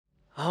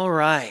All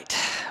right.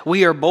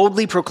 We are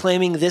boldly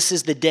proclaiming this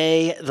is the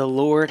day the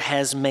Lord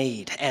has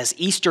made. As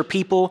Easter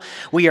people,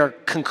 we are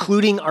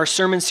concluding our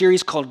sermon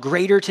series called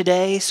Greater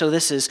today. So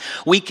this is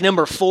week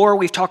number 4.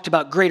 We've talked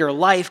about greater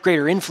life,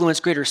 greater influence,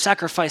 greater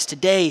sacrifice.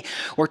 Today,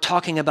 we're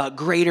talking about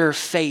greater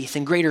faith.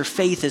 And greater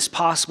faith is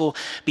possible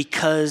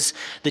because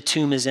the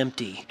tomb is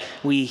empty.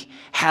 We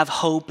have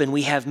hope and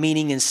we have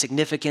meaning and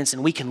significance,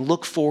 and we can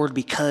look forward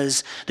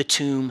because the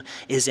tomb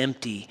is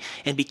empty.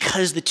 And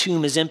because the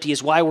tomb is empty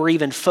is why we're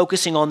even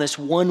focusing on this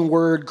one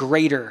word,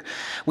 greater.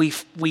 We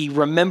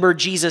remember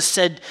Jesus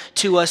said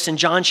to us in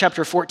John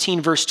chapter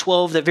 14, verse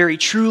 12, that very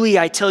truly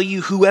I tell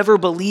you, whoever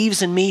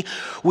believes in me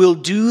will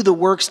do the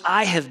works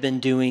I have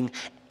been doing,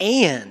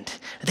 and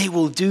they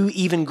will do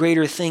even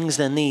greater things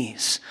than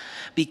these,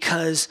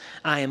 because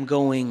I am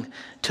going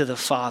to the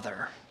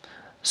Father.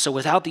 So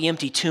without the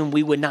empty tomb,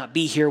 we would not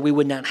be here. We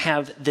would not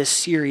have this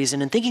series.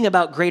 And in thinking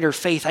about greater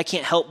faith, I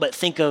can't help but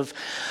think of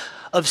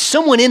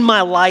someone in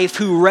my life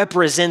who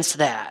represents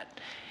that.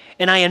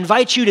 And I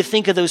invite you to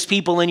think of those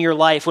people in your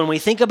life. When we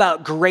think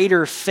about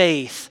greater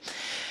faith,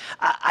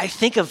 I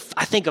think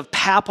of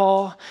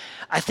Papaw.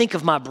 I think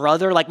of my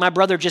brother. Like, my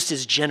brother just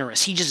is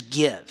generous. He just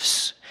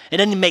gives. It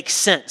doesn't make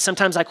sense.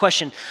 Sometimes I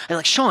question, I'm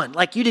like, Sean,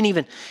 like you didn't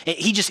even,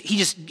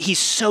 he's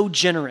so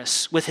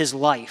generous with his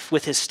life,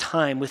 with his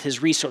time, with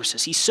his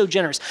resources. He's so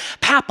generous.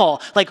 Papaw,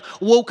 like,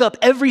 woke up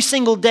every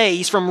single day.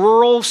 He's from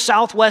rural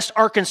southwest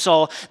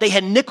Arkansas. They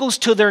had nickels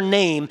to their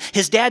name.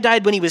 His dad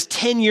died when he was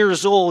 10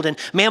 years old, and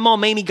Mamaw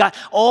Mamie got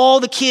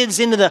all the kids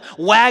into the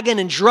wagon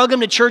and drug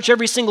them to church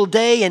every single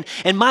day.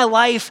 And my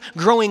life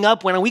growing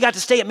up, when we got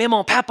to stay at Mamaw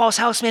and Papaw's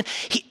house, man,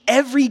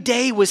 every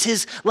day was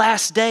his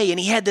last day, and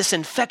he had this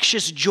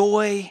infectious joy.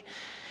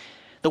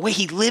 The way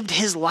he lived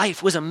his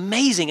life was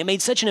amazing. It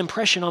made such an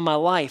impression on my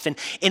life. And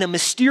in a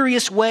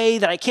mysterious way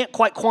that I can't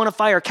quite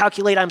quantify or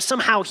calculate, I'm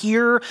somehow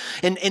here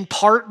in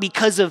part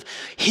because of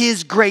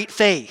his great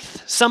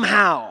faith.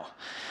 Somehow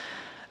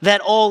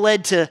that all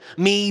led to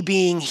me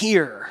being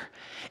here.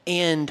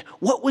 And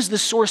what was the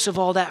source of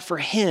all that for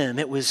him?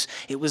 It was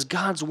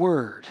God's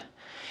word.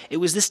 It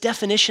was this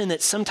definition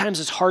that sometimes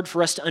is hard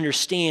for us to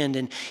understand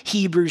in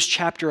Hebrews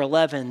chapter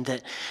 11,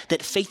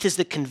 that faith is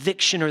the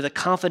conviction or the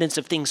confidence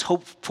of things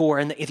hoped for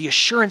and the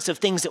assurance of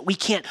things that we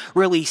can't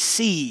really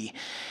see.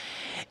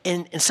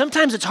 And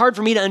sometimes it's hard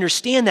for me to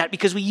understand that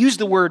because we use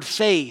the word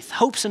faith.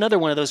 Hope's another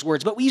one of those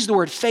words, but we use the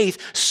word faith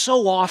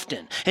so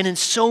often and in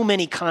so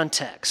many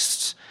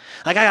contexts.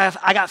 Like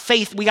I got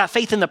faith. We got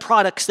faith in the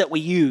products that we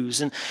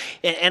use, and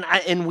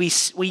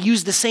we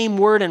use the same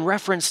word in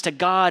reference to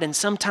God. And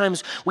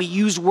sometimes we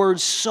use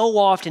words so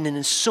often and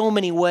in so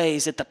many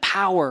ways that the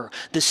power,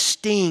 the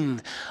sting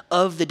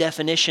of the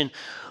definition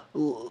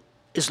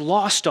is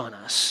lost on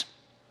us.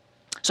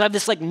 So I have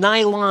this like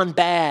nylon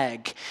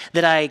bag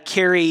that I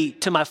carry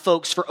to my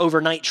folks for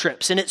overnight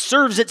trips, and it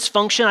serves its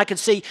function. I could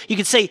say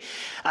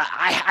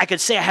I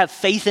have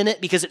faith in it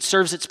because it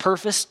serves its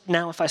purpose.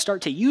 Now, if I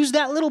start to use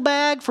that little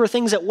bag for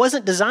things it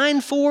wasn't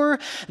designed for,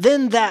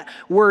 then that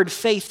word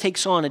faith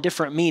takes on a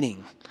different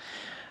meaning.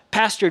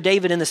 Pastor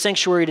David in the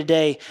sanctuary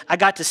today, I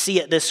got to see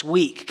it this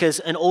week because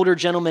an older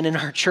gentleman in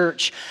our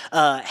church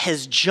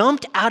has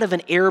jumped out of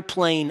an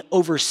airplane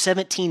over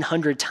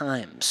 1,700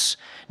 times.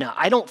 Now,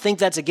 I don't think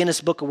that's a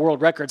Guinness Book of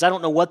World Records. I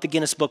don't know what the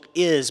Guinness Book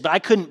is, but I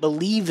couldn't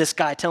believe this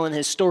guy telling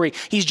his story.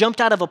 He's jumped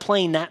out of a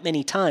plane that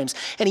many times,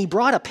 and he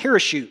brought a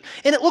parachute,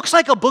 and it looks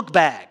like a book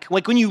bag.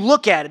 Like when you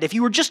look at it, if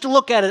you were just to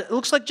look at it, it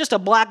looks like just a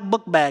black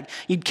book bag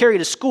you'd carry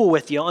to school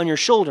with you on your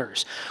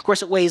shoulders. Of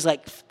course, it weighs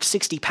like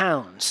 60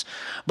 pounds,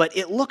 but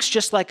it looks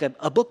just like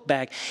a book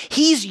bag.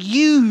 He's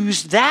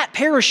used that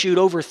parachute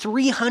over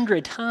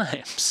 300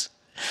 times.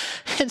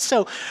 And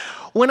so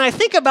when I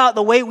think about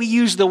the way we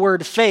use the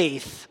word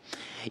faith,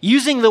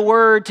 using the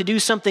word to do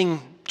something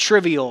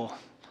trivial,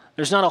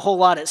 there's not a whole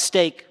lot at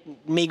stake,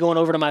 me going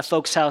over to my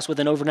folks' house with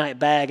an overnight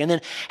bag, and then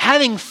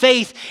having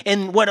faith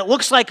in what it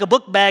looks like a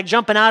book bag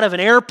jumping out of an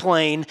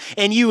airplane,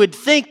 and you would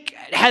think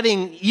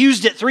having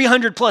used it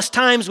 300 plus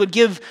times would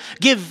give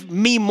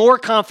me more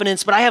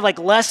confidence, but I have like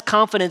less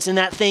confidence in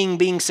that thing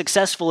being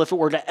successful if it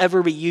were to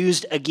ever be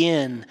used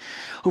again.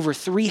 Over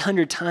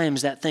 300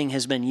 times that thing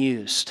has been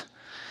used.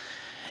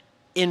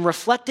 In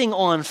reflecting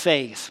on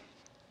faith,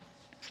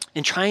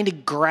 and trying to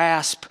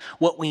grasp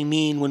what we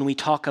mean when we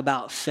talk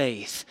about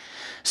faith,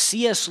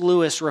 C.S.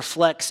 Lewis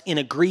reflects in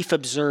A Grief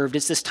Observed.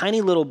 It's this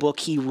tiny little book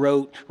he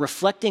wrote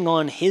reflecting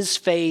on his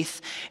faith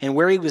and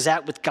where he was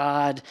at with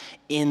God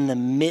in the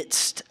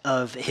midst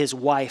of his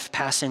wife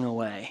passing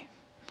away.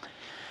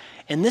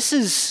 And this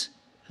is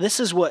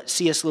what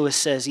C.S. Lewis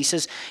says. He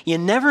says, you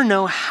never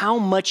know how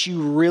much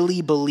you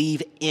really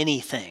believe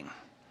anything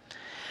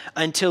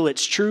until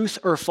its truth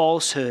or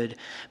falsehood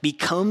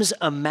becomes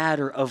a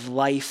matter of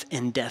life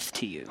and death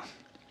to you.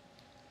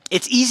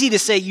 It's easy to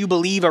say you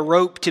believe a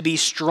rope to be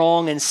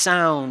strong and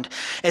sound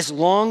as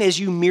long as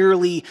you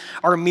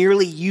are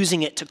merely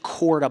using it to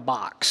cord a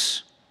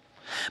box.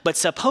 But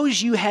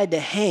suppose you had to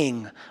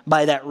hang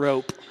by that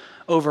rope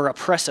over a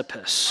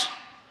precipice.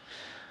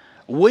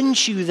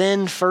 wouldn't you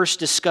then first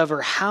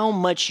discover how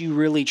much you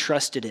really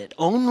trusted it?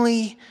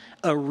 Only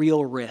a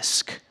real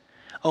risk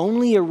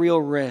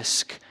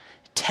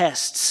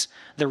tests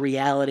the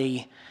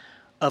reality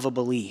of a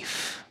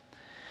belief.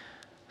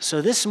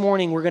 So this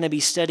morning we're going to be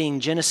studying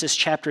Genesis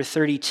chapter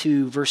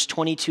 32, verse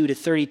 22 to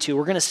 32.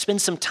 We're going to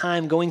spend some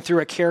time going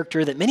through a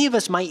character that many of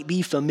us might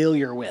be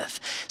familiar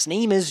with. His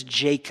name is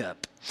Jacob.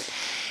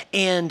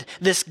 And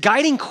this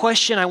guiding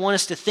question I want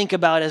us to think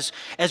about as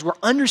we're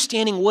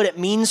understanding what it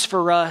means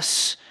for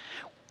us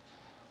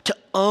to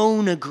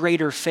own a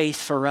greater faith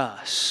for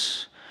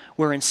us.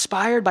 We're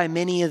inspired by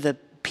many of the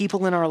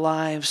people in our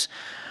lives,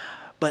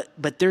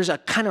 but there's a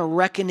kind of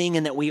reckoning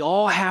in that we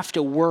all have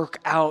to work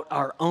out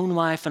our own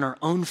life and our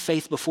own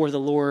faith before the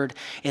Lord.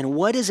 And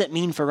what does it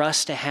mean for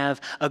us to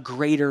have a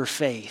greater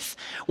faith?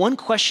 One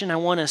question I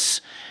want us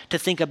to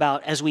think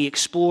about as we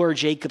explore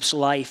Jacob's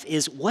life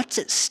is, what's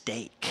at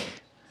stake?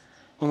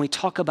 When we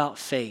talk about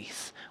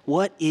faith,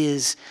 what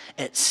is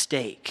at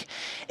stake?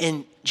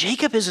 And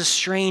Jacob is a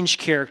strange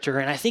character,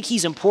 and I think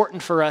he's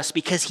important for us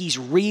because he's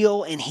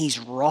real and he's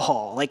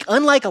raw. Like,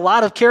 unlike a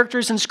lot of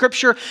characters in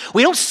Scripture,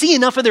 we don't see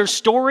enough of their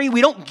story. We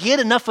don't get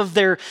enough of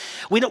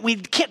we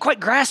can't quite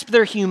grasp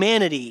their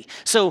humanity.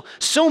 So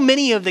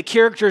many of the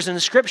characters in the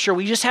Scripture,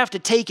 we just have to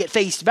take at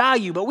face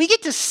value. But we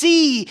get to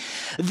see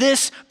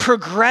this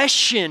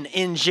progression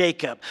in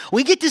Jacob.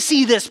 We get to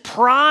see this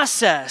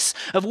process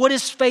of what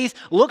his faith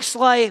looks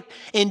like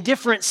in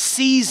different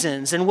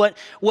seasons and what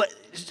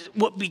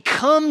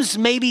becomes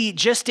maybe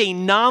just a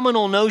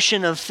nominal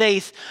notion of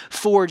faith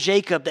for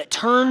Jacob that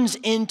turns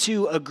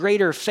into a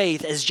greater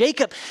faith as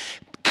Jacob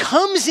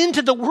comes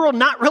into the world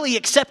not really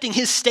accepting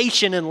his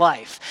station in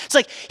life. It's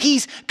like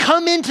he's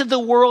come into the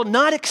world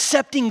not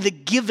accepting the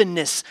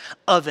givenness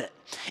of it.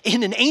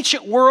 In an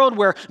ancient world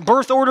where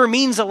birth order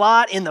means a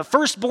lot and the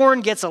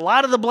firstborn gets a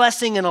lot of the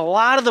blessing and a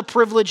lot of the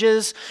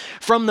privileges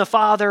from the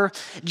father,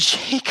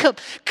 Jacob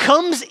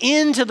comes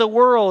into the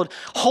world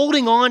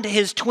holding on to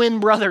his twin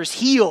brother's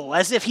heel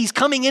as if he's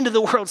coming into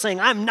the world saying,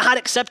 I'm not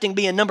accepting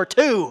being number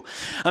two.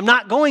 I'm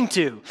not going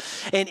to.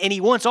 And he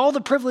wants all the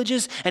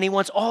privileges and he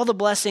wants all the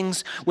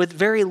blessings with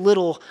very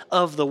little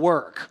of the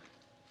work.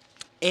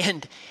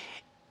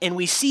 And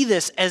we see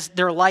this as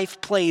their life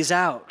plays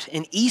out.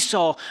 And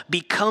Esau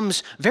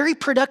becomes very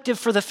productive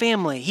for the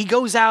family. He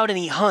goes out and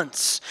he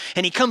hunts.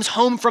 And he comes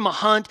home from a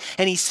hunt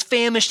and he's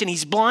famished and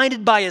he's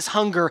blinded by his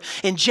hunger.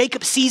 And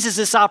Jacob seizes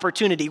this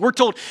opportunity. We're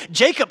told,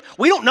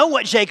 we don't know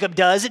what Jacob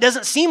does. It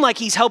doesn't seem like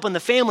he's helping the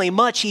family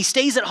much. He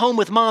stays at home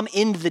with mom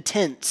in the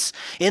tents,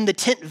 in the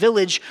tent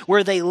village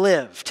where they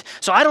lived.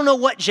 So I don't know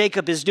what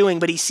Jacob is doing,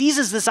 but he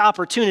seizes this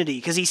opportunity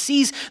because he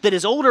sees that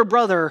his older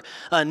brother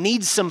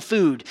needs some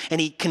food.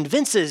 And he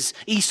convinces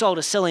Esau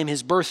to sell him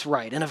his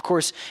birthright. And of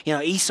course,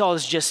 Esau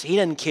is he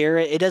doesn't care.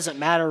 It doesn't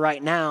matter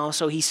right now.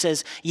 So he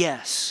says,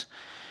 yes.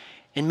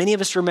 And many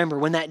of us remember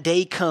when that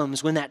day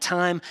comes, when that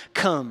time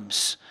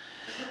comes,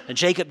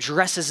 Jacob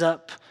dresses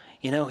up.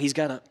 He's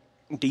got to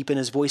deepen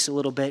his voice a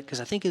little bit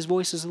because I think his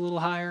voice is a little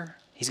higher.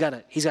 He's got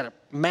to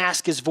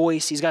mask his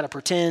voice. He's got to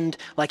pretend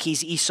like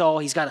he's Esau.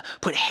 He's got to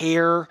put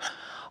hair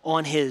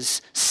on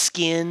his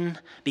skin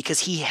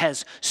because he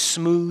has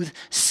smooth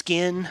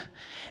skin.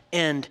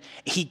 And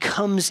he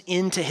comes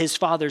into his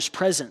father's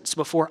presence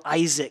before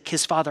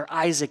his father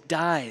Isaac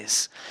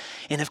dies.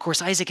 And of course,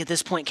 Isaac at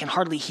this point can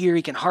hardly hear,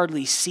 he can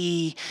hardly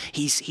see,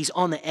 he's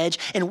on the edge.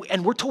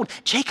 And we're told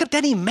Jacob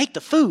didn't even make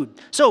the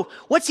food. So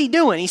what's he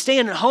doing? He's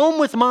staying at home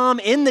with mom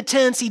in the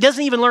tents. He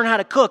doesn't even learn how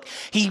to cook.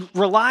 He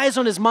relies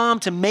on his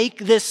mom to make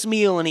this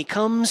meal, and he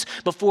comes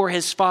before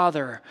his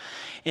father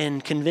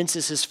and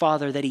convinces his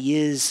father that he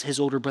is his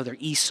older brother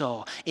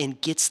Esau and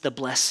gets the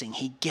blessing.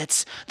 He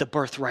gets the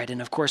birthright.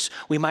 And of course,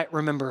 we might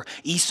remember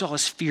Esau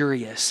is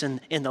furious. And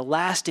in the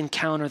last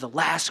encounter, the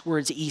last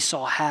words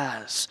Esau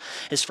has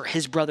is for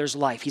his brother's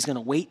life. He's going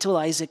to wait till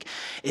Isaac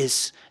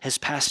has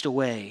passed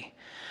away.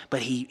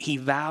 But he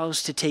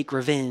vows to take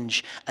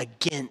revenge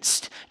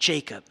against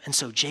Jacob. And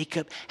so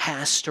Jacob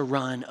has to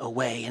run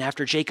away. And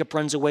after Jacob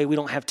runs away, we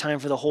don't have time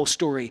for the whole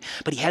story,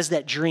 but he has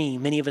that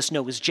dream many of us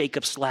know is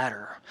Jacob's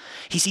ladder.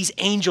 He sees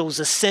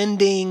angels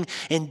ascending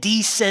and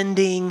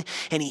descending,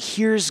 and he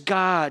hears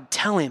God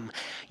tell him,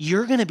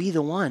 you're going to be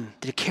the one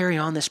to carry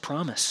on this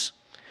promise.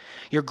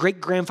 Your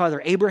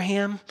great-grandfather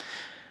Abraham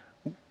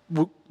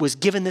was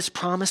given this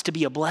promise to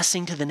be a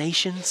blessing to the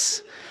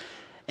nations.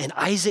 And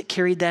Isaac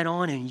carried that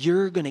on, and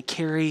you're going to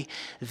carry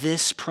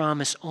this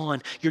promise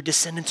on. Your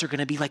descendants are going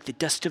to be like the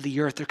dust of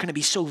the earth. They're going to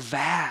be so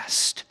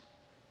vast.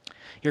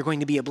 You're going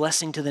to be a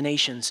blessing to the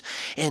nations.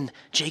 And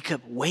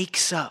Jacob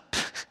wakes up,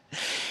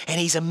 and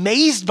he's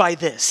amazed by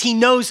this. He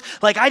knows,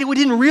 I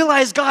didn't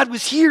realize God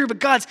was here, but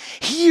God's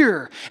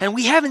here. And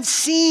we haven't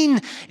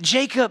seen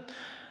Jacob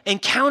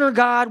encounter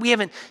God. We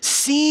haven't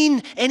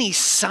seen any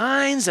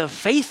signs of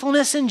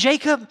faithfulness in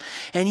Jacob,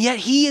 and yet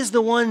he is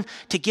the one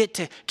to get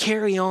to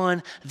carry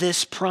on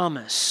this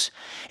promise.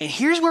 And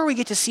here's where we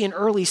get to see an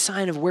early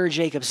sign of where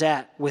Jacob's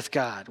at with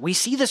God. We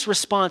see this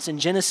response in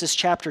Genesis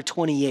chapter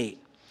 28.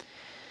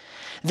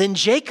 Then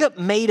Jacob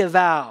made a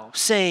vow,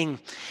 saying,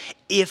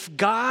 if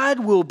God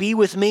will be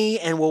with me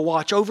and will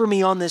watch over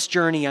me on this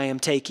journey I am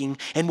taking,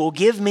 and will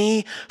give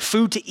me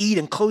food to eat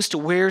and clothes to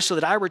wear so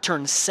that I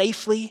return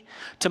safely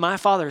to my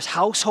father's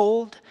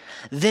household,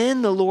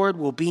 then the Lord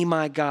will be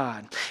my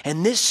God.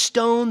 And this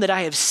stone that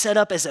I have set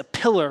up as a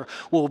pillar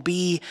will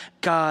be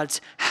God's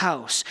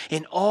house.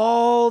 And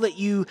all that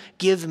you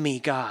give me,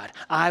 God,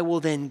 I will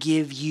then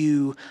give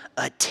you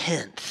a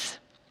tenth.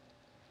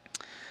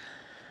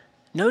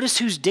 Notice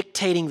who's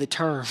dictating the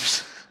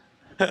terms.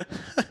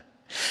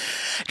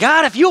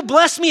 God, if you'll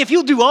bless me, if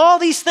you'll do all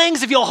these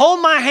things, if you'll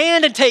hold my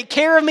hand and take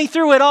care of me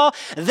through it all,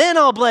 then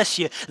I'll bless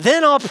you.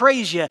 Then I'll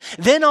praise you.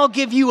 Then I'll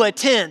give you a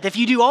tenth. If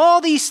you do all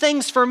these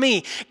things for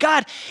me,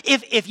 God,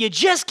 if you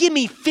just give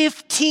me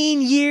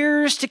 15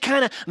 years to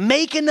kind of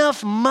make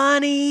enough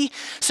money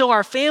so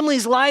our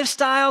family's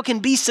lifestyle can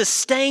be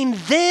sustained,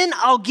 then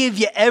I'll give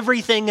you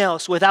everything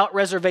else without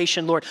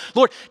reservation, Lord.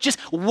 Lord, just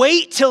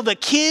wait till the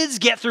kids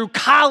get through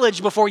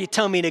college before you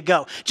tell me to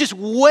go. Just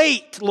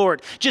wait,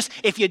 Lord.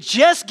 If you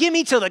just give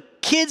me till the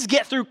kids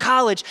get through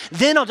college,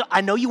 then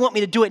I know you want me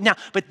to do it now,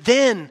 but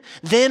then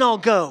I'll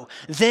go.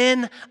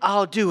 Then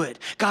I'll do it.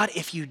 God,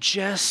 if you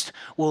just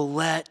will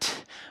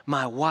let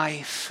my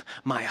wife,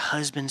 my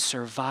husband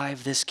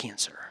survive this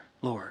cancer,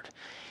 Lord,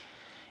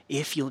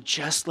 if you'll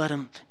just let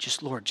him,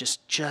 Lord,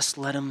 just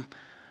let him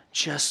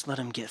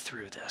get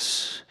through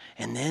this.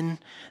 And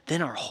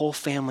then our whole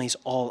family's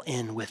all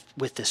in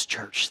with this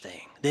church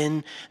thing.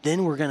 Then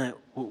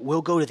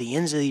we'll go to the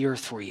ends of the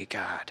earth for you,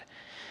 God.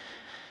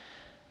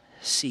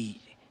 See,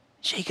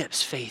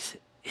 Jacob's faith,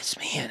 I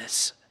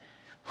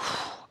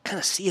kind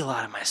of see a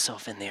lot of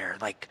myself in there.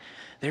 Like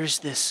there's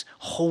this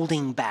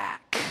holding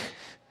back.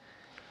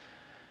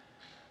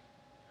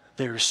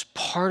 There's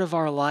part of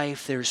our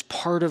life, there's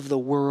part of the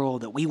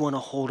world that we want to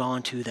hold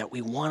on to, that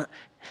we want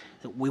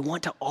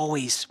to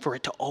always, for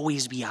it to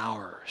always be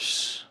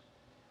ours.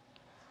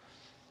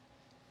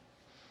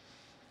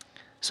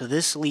 So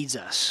this leads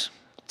us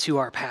to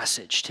our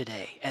passage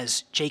today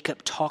as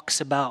Jacob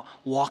talks about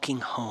walking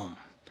home.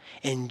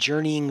 And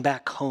journeying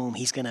back home,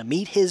 he's going to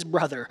meet his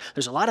brother.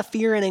 There's a lot of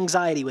fear and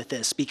anxiety with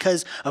this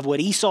because of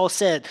what Esau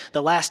said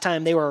the last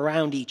time they were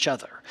around each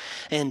other.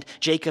 And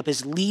Jacob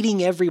is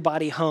leading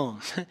everybody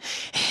home.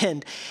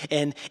 And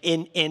in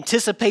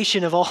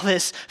anticipation of all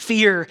this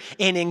fear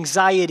and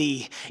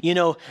anxiety,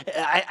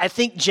 I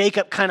think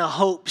Jacob kind of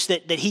hopes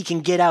that he can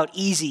get out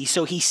easy.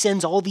 So he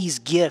sends all these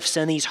gifts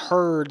and these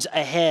herds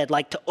ahead,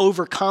 like to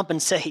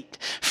overcompensate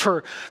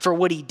for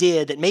what he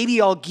did. That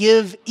maybe I'll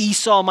give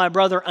Esau, my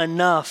brother,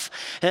 enough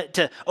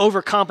to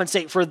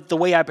overcompensate for the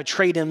way I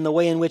betrayed him, the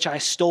way in which I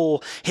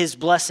stole his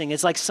blessing.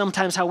 It's like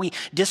sometimes how we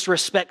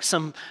disrespect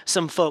some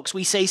folks.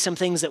 We say some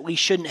things that we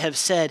shouldn't have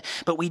said,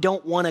 but we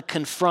don't want to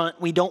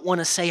confront. We don't want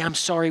to say, I'm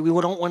sorry. We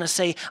don't want to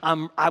say,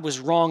 I was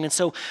wrong. And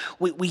so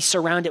we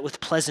surround it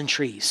with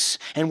pleasantries,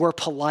 and we're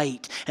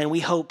polite, and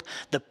we hope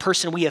the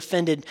person we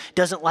offended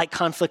doesn't like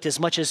conflict as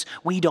much as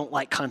we don't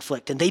like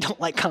conflict, and they don't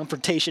like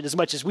confrontation as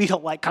much as we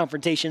don't like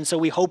confrontation. So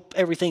we hope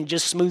everything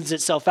just smooths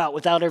itself out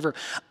without ever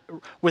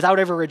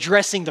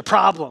addressing the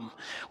problem,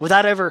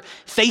 without ever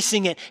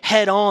facing it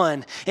head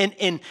on.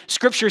 And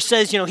Scripture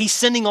says, he's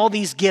sending all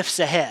these gifts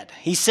ahead.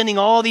 He's sending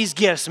all these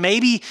gifts.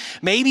 Maybe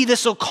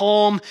this will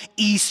calm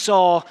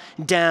Esau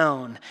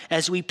down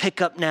as we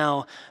pick up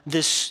now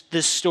this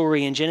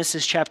story in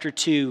Genesis chapter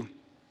 2,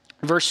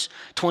 verse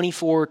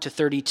 24 to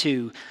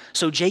 32.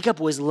 So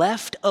Jacob was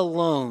left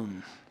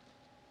alone,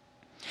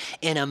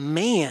 and a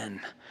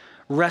man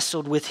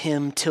wrestled with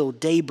him till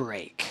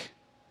daybreak.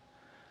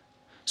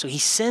 So he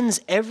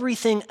sends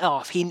everything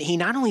off. He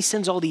not only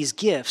sends all these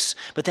gifts,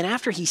 but then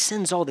after he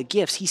sends all the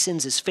gifts, he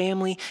sends his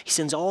family, he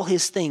sends all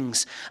his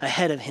things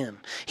ahead of him.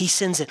 He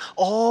sends it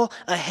all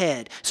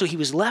ahead. So he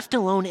was left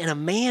alone, and a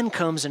man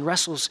comes and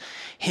wrestles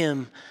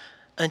him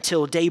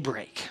until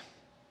daybreak.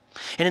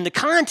 And in the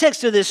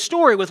context of this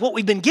story, with what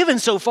we've been given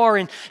so far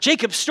in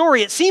Jacob's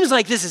story, it seems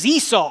like this is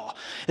Esau.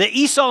 That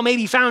Esau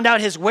maybe found out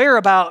his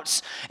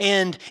whereabouts,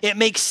 and it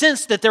makes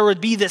sense that there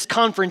would be this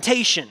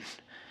confrontation.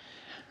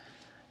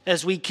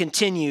 As we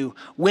continue,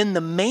 when the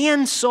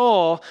man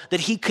saw that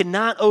he could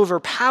not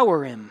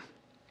overpower him,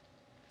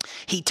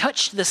 he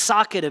touched the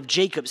socket of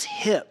Jacob's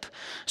hip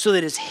so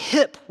that his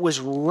hip was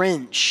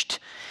wrenched.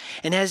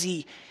 And as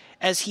he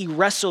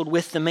wrestled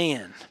with the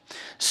man,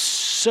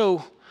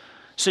 so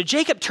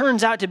Jacob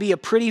turns out to be a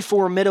pretty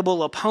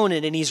formidable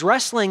opponent, and he's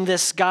wrestling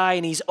this guy,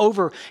 and he's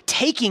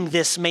overtaking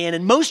this man.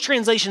 And most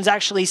translations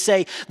actually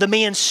say the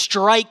man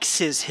strikes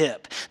his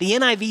hip. The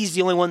NIV is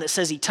the only one that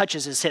says he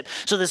touches his hip.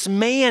 So this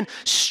man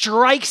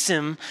strikes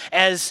him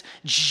as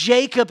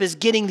Jacob is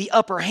getting the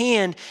upper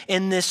hand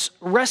in this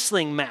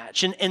wrestling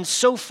match. And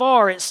so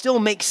far, it still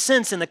makes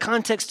sense in the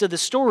context of the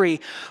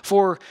story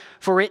for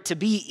it to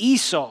be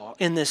Esau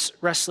in this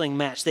wrestling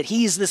match, that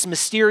he's this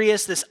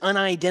mysterious, this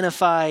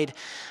unidentified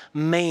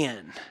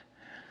man.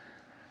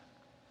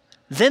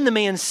 Then the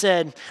man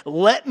said,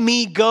 "Let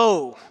me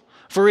go,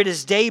 for it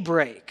is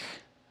daybreak."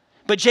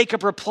 But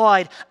Jacob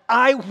replied,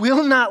 "I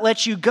will not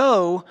let you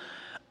go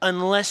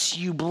unless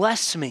you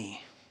bless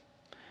me.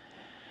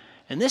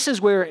 And this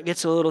is where it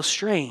gets a little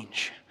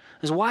strange.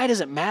 Because why does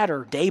it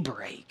matter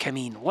daybreak? I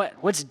mean,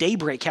 what's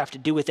daybreak have to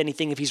do with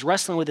anything? If he's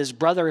wrestling with his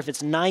brother, if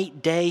it's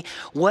night, day,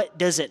 what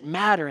does it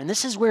matter? And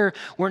this is where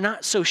we're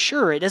not so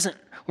sure.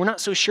 We're not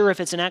so sure if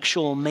it's an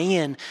actual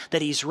man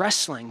that he's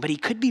wrestling, but he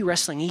could be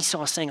wrestling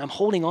Esau, saying, I'm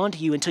holding on to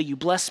you until you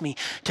bless me,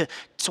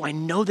 so I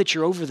know that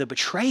you're over the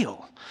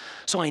betrayal.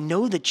 So I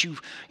know that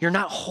you're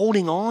not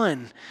holding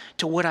on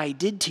to what I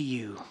did to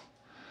you.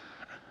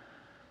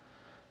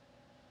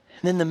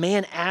 And then the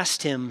man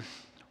asked him,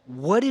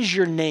 what is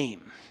your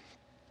name?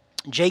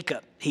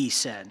 Jacob, he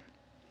said.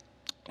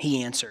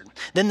 He answered.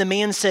 Then the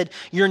man said,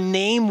 your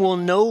name will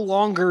no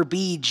longer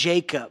be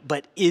Jacob,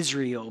 but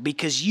Israel,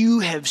 because you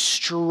have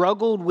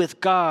struggled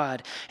with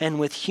God and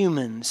with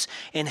humans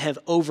and have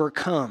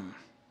overcome.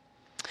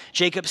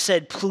 Jacob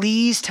said,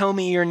 please tell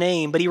me your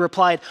name. But he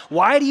replied,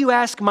 why do you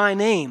ask my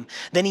name?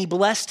 Then he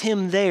blessed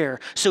him there.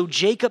 So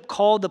Jacob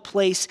called the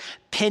place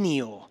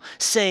Peniel,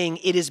 saying,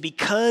 it is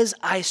because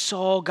I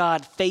saw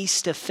God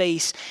face to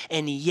face,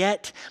 and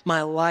yet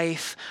my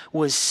life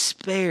was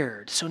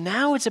spared. So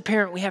now it's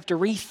apparent we have to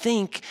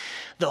rethink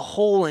the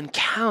whole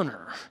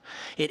encounter.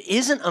 It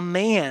isn't a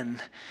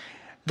man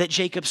that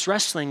Jacob's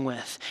wrestling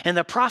with. And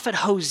the prophet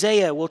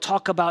Hosea will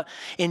talk about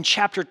in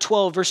chapter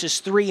 12, verses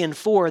 3 and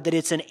 4, that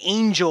it's an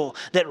angel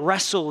that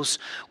wrestles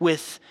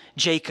with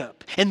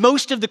Jacob. And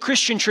most of the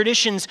Christian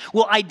traditions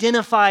will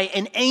identify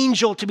an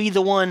angel to be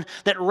the one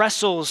that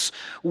wrestles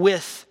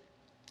with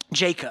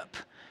Jacob.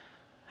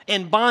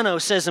 And Bono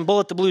says in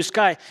Bullet the Blue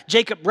Sky,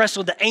 Jacob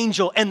wrestled the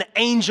angel and the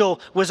angel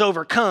was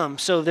overcome.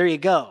 So there you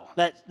go.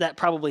 That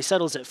probably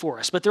settles it for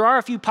us. But there are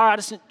a few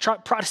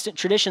Protestant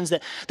traditions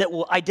that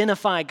will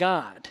identify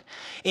God.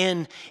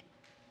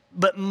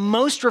 But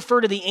most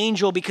refer to the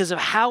angel because of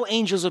how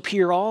angels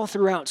appear all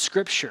throughout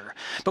Scripture.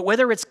 But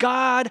whether it's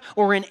God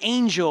or an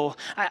angel,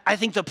 I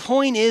think the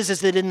point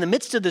is that in the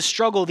midst of the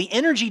struggle, the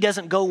energy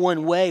doesn't go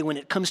one way when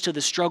it comes to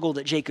the struggle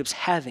that Jacob's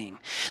having.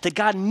 That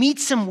God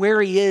meets him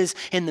where he is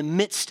in the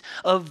midst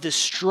of the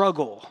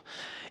struggle.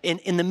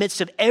 In the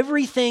midst of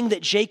everything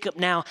that Jacob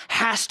now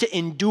has to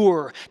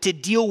endure to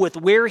deal with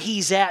where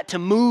he's at, to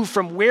move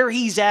from where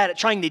he's at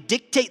trying to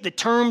dictate the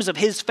terms of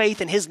his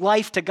faith and his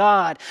life to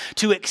God,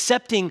 to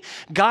accepting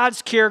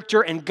God's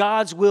character and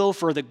God's will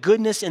for the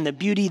goodness and the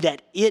beauty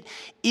that it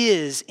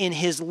is in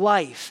his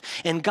life.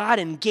 And God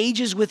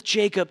engages with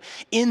Jacob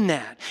in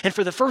that. And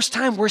for the first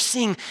time, we're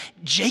seeing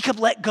Jacob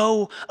let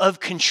go of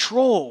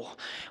control.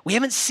 We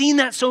haven't seen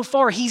that so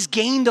far. He's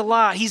gained a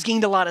lot. He's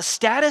gained a lot of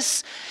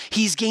status.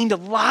 He's gained a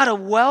lot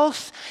of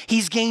wealth.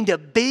 He's gained a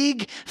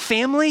big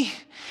family.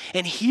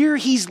 And here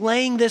he's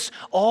laying this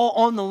all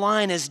on the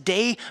line as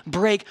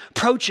daybreak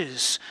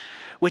approaches,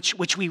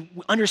 which we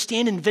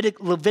understand in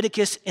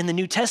Leviticus in the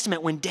New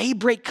Testament. When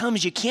daybreak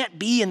comes, you can't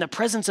be in the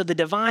presence of the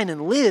divine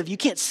and live. You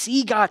can't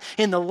see God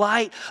in the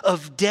light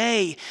of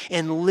day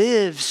and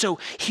live. So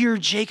here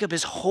Jacob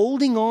is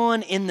holding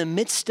on in the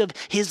midst of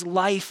his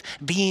life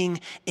being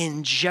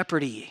in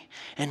jeopardy.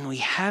 And we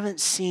haven't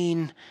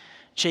seen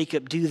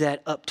Jacob do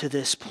that up to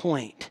this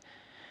point.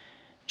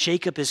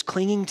 Jacob is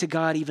clinging to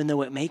God even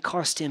though it may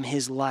cost him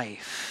his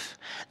life.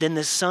 Then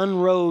the sun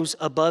rose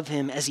above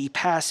him as he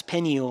passed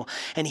Peniel,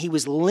 and he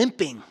was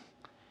limping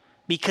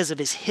because of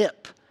his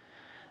hip.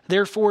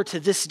 Therefore, to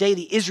this day,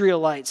 the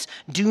Israelites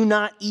do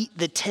not eat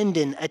the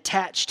tendon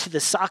attached to the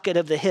socket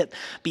of the hip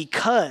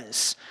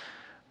because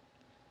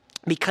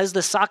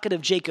the socket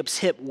of Jacob's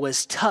hip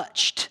was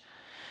touched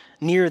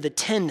near the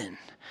tendon.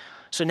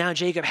 So now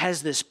Jacob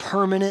has this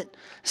permanent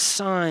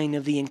sign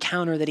of the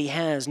encounter that he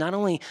has, not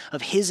only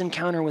of his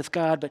encounter with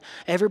God, but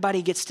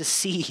everybody gets to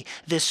see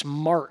this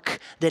mark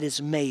that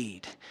is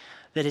made.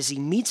 That as he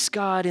meets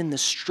God in the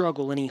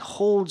struggle and he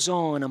holds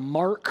on,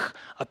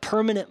 a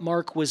permanent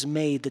mark was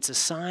made that's a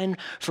sign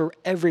for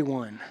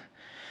everyone.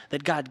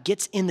 That God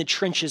gets in the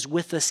trenches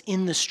with us,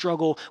 in the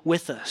struggle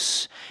with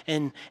us.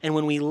 And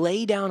when we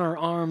lay down our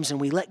arms and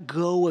we let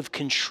go of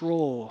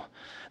control,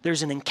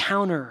 there's an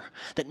encounter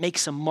that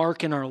makes a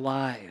mark in our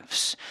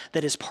lives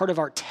that is part of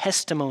our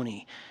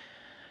testimony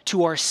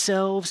to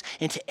ourselves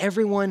and to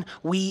everyone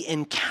we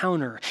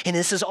encounter. And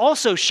this is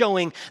also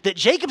showing that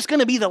Jacob's going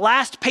to be the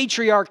last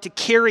patriarch to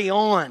carry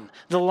on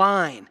the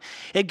line.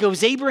 It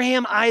goes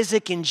Abraham,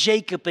 Isaac, and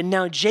Jacob, and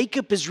now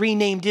Jacob is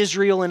renamed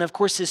Israel, and of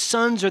course his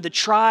sons are the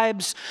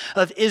tribes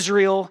of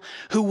Israel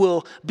who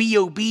will be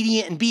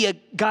obedient and be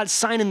God's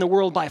sign in the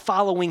world by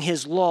following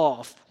his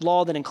law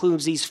that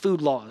includes these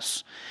food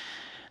laws.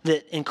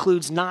 That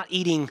includes not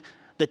eating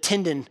the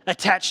tendon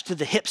attached to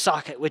the hip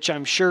socket, which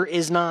I'm sure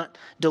is not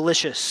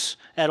delicious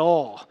at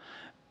all.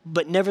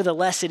 But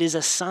nevertheless, it is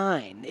a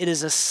sign. It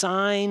is a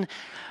sign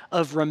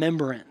of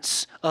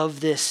remembrance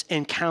of this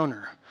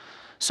encounter.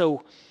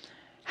 So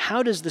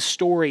how does the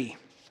story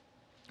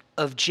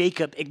of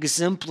Jacob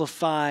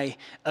exemplify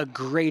a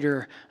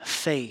greater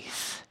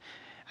faith?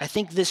 I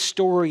think this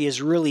story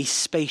is really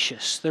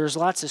spacious. There's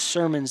lots of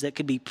sermons that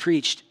could be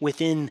preached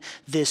within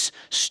this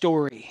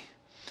story.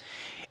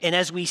 And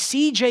as we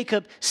see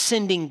Jacob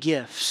sending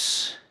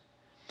gifts,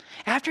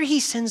 After he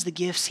sends the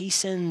gifts, he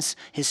sends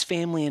his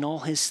family and all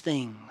his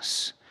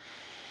things.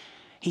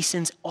 He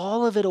sends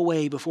all of it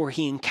away before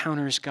he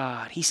encounters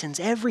God. He sends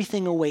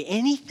everything away,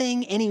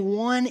 anything,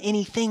 anyone,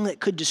 anything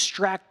that could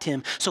distract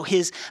him. So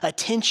his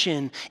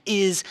attention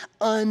is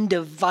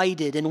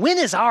undivided. And when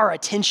is our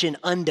attention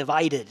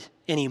undivided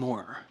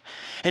anymore?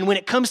 And when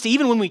it comes to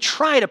even when we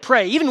try to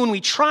pray, even when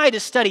we try to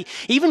study,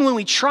 even when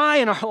we try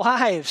in our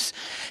lives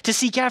to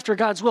seek after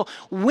God's will,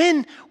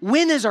 when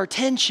is our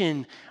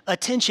attention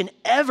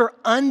ever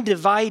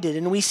undivided?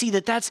 And we see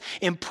that that's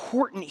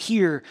important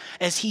here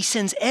as he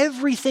sends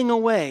everything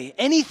away.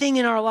 Anything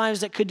in our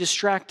lives that could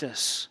distract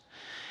us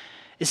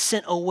is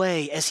sent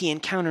away as he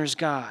encounters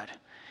God.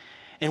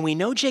 And we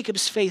know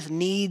Jacob's faith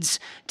needs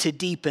to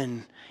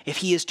deepen if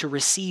he is to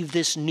receive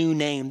this new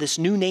name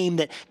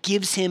that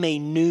gives him a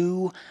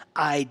new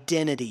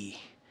identity.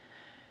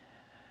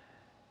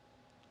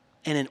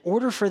 And in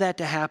order for that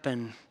to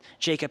happen,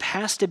 Jacob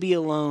has to be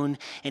alone,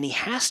 and he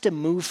has to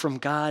move from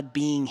God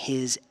being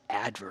his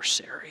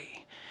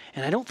adversary.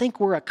 And I don't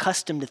think we're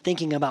accustomed to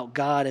thinking about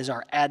God as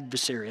our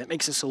adversary. That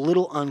makes us a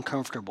little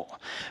uncomfortable.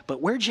 But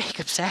where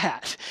Jacob's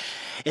at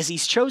is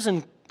he's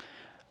chosen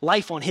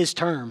life on his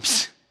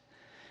terms.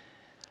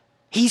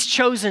 He's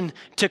chosen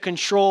to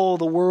control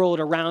the world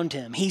around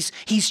him. He's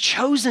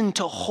chosen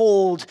to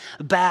hold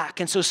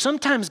back. And so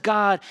sometimes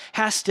God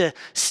has to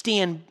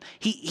stand,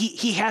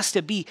 he has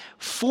to be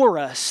for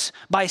us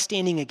by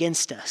standing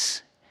against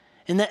us.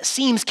 And that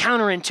seems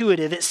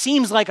counterintuitive. It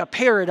seems like a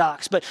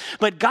paradox, but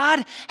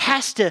God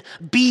has to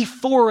be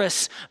for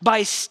us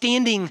by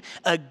standing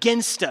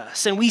against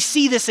us. And we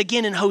see this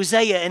again in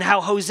Hosea and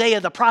how Hosea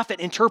the prophet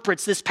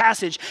interprets this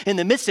passage in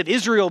the midst of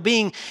Israel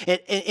being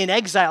in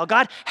exile.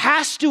 God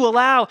has to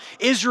allow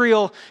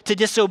Israel to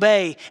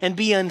disobey and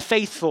be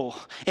unfaithful.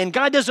 And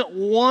God doesn't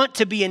want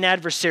to be an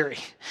adversary.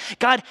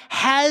 God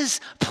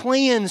has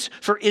plans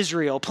for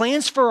Israel,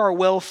 plans for our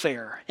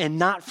welfare and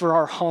not for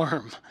our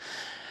harm.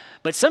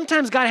 But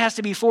sometimes God has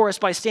to be for us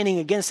by standing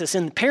against us.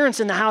 And parents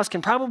in the house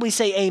can probably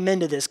say amen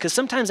to this, because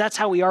sometimes that's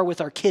how we are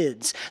with our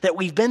kids, that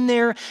we've been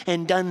there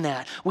and done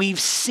that. We've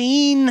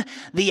seen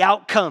the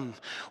outcome.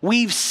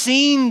 We've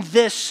seen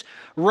this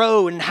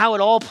road and how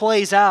it all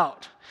plays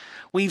out.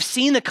 We've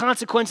seen the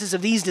consequences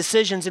of these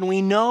decisions, and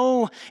we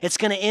know it's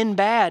going to end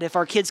bad if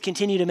our kids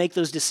continue to make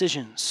those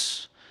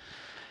decisions.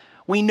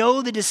 We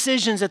know the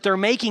decisions that they're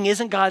making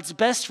isn't God's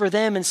best for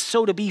them, and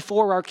so to be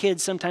for our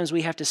kids, sometimes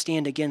we have to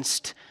stand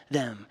against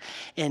them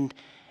and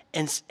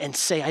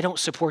say, I don't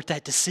support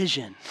that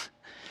decision.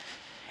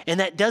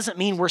 And that doesn't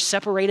mean we're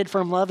separated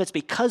from love. It's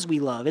because we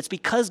love. It's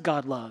because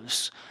God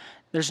loves.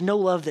 There's no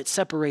love that's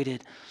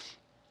separated.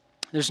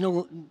 There's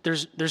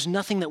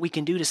nothing that we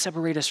can do to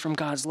separate us from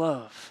God's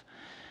love.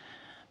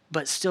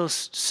 But still,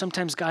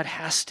 sometimes God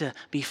has to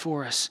be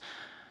for us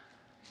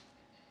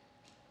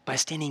by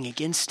standing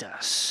against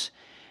us.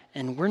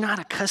 And we're not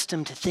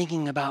accustomed to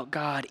thinking about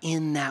God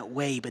in that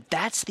way, but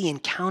that's the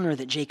encounter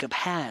that Jacob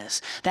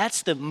has.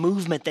 That's the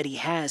movement that he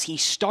has. He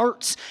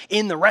starts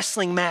in the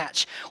wrestling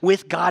match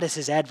with God as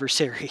his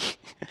adversary.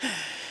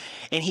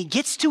 And he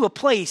gets to a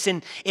place,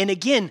 and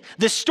again,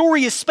 the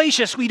story is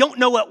spacious. We don't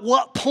know at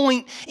what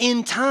point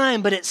in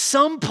time, but at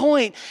some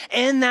point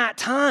in that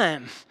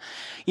time,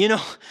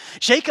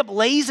 Jacob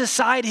lays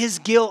aside his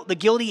guilt, the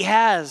guilt he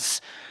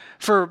has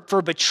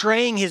for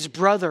betraying his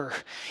brother.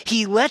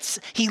 He lets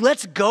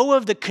go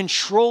of the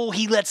control.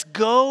 He lets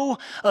go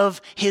of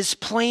his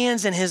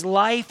plans and his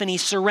life, and he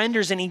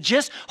surrenders, and he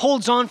just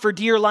holds on for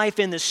dear life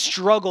in the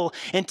struggle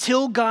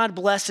until God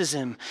blesses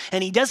him.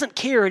 And he doesn't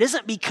care. It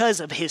isn't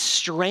because of his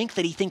strength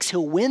that he thinks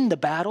he'll win the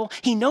battle.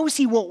 He knows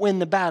he won't win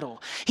the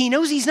battle. He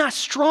knows he's not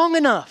strong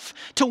enough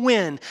to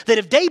win, that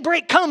if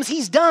daybreak comes,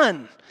 he's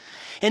done.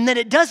 And that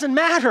it doesn't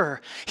matter.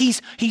 He's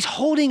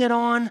holding it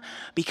on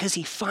because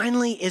he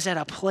finally is at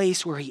a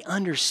place where he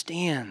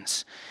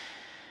understands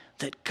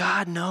that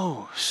God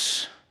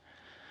knows,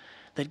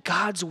 that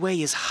God's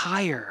way is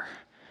higher,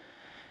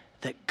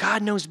 that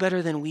God knows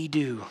better than we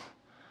do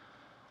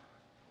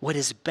what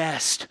is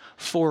best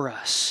for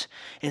us.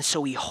 And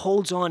so he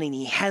holds on, and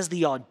he has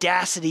the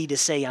audacity to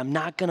say, I'm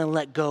not going to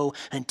let go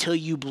until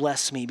you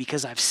bless me,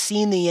 because I've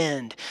seen the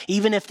end.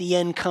 Even if the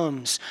end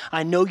comes,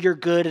 I know you're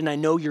good, and I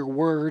know your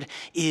word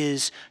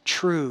is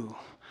true.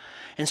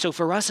 And so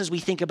for us, as we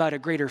think about a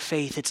greater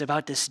faith, it's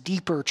about this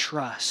deeper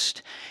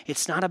trust.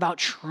 It's not about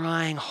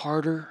trying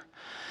harder.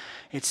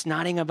 It's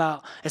not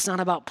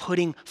about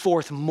putting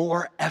forth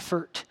more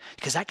effort,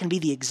 because that can be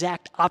the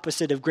exact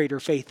opposite of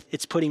greater faith.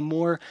 It's putting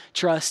more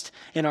trust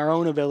in our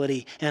own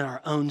ability and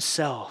our own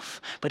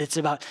self. But it's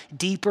about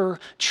deeper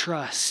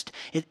trust.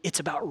 It's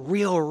about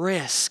real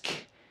risk.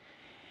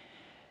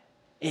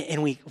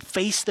 And we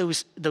face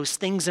those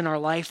things in our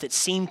life that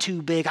seem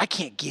too big. I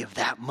can't give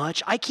that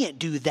much. I can't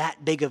do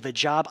that big of a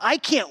job. I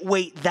can't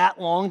wait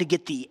that long to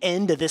get the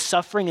end of this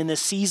suffering in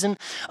this season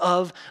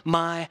of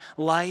my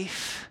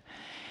life.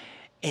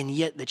 And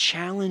yet the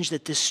challenge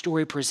that this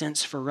story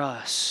presents for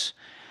us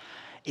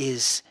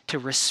is to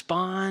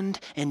respond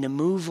and to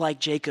move like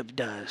Jacob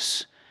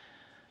does,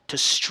 to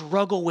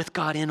struggle with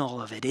God in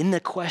all of it, in the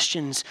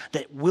questions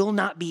that will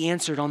not be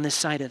answered on this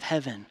side of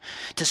heaven,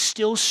 to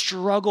still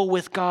struggle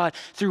with God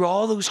through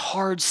all those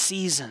hard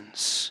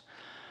seasons,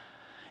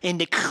 and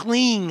to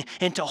cling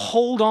and to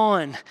hold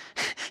on,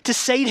 to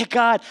say to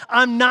God,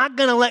 I'm not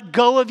going to let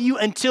go of you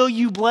until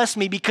you bless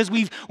me, because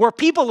we're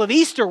people of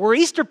Easter. We're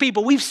Easter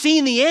people. We've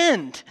seen the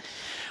end.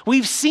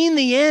 We've seen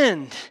the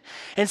end.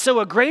 And so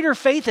a greater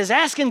faith is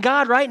asking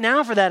God right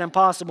now for that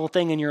impossible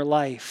thing in your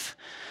life.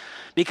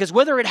 Because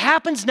whether it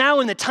happens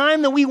now in the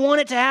time that we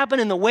want it to happen,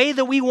 in the way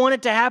that we want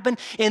it to happen,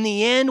 in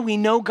the end, we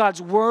know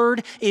God's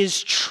word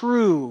is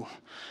true.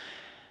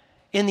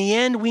 In the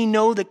end, we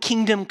know the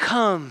kingdom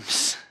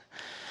comes.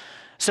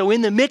 So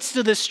in the midst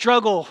of the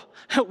struggle,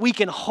 we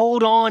can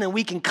hold on and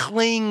we can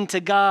cling to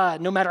God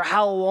no matter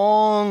how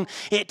long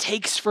it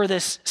takes for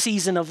this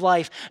season of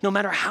life. No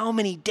matter how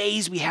many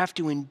days we have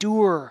to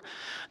endure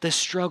the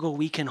struggle,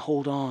 we can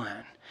hold on.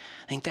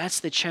 I think that's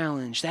the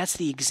challenge. That's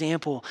the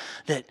example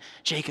that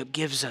Jacob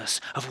gives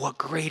us of what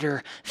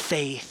greater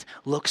faith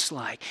looks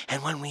like.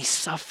 And when we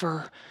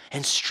suffer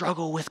and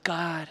struggle with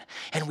God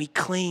and we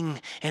cling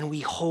and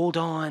we hold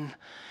on,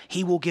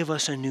 He will give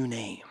us a new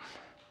name.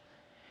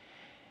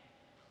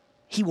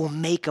 He will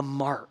make a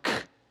mark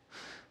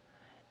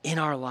in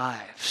our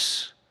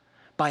lives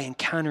by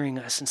encountering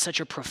us in such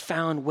a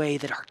profound way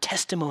that our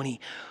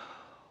testimony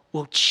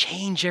will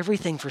change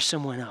everything for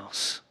someone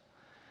else.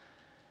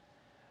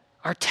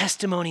 Our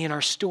testimony and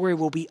our story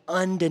will be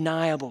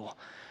undeniable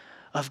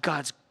of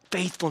God's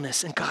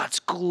faithfulness and God's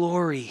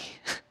glory.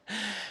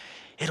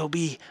 It'll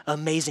be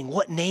amazing.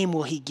 What name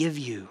will He give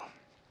you?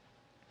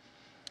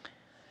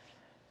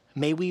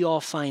 May we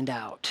all find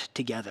out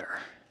together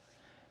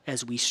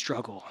as we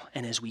struggle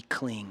and as we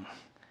cling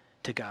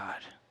to God.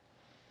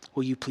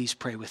 Will you please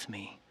pray with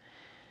me?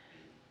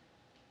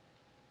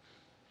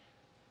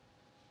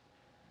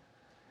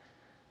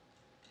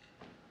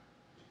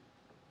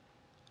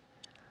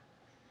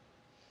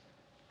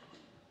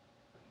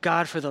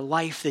 God, for the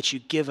life that you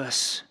give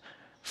us,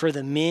 for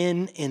the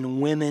men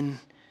and women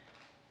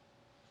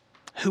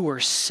who are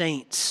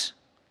saints,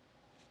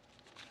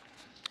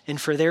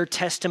 and for their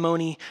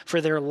testimony,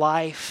 for their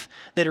life,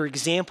 that are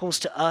examples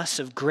to us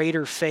of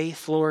greater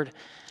faith, Lord,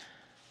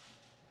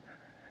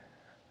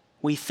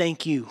 we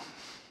thank you.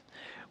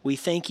 We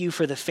thank you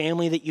for the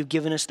family that you've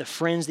given us, the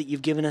friends that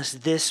you've given us,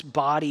 this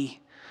body.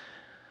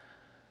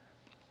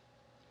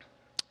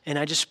 And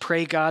I just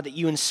pray, God, that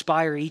you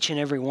inspire each and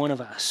every one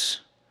of us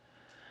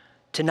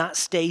to not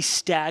stay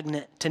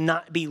stagnant, to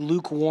not be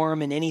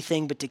lukewarm in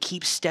anything, but to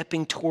keep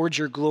stepping towards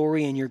your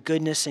glory and your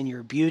goodness and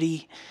your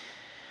beauty.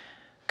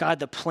 God,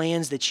 the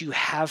plans that you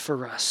have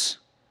for us.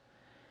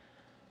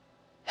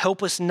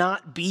 Help us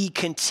not be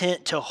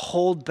content to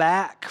hold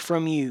back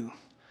from you.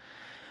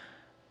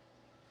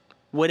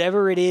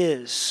 Whatever it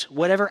is,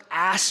 whatever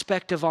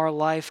aspect of our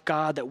life,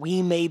 God, that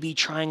we may be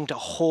trying to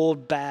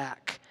hold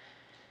back,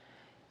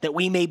 that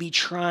we may be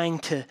trying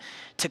to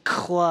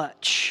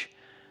clutch.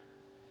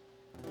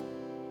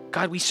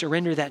 God, we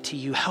surrender that to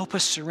you. Help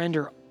us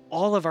surrender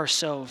all of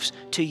ourselves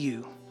to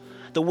you.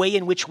 The way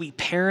in which we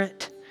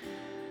parent,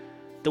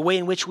 the way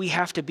in which we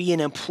have to be an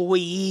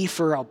employee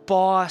for a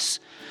boss,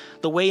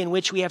 the way in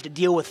which we have to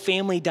deal with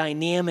family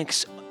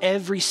dynamics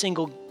every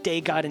single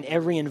day, God, in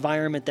every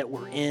environment that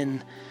we're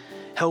in.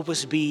 Help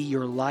us be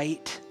your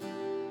light.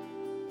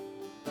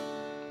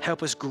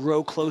 Help us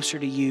grow closer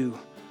to you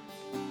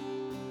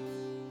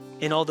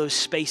in all those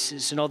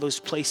spaces and all those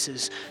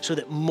places so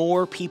that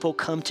more people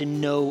come to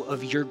know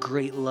of your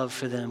great love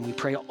for them. We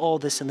pray all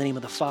this in the name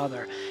of the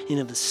Father, and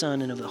of the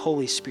Son, and of the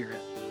Holy Spirit.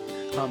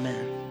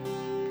 Amen.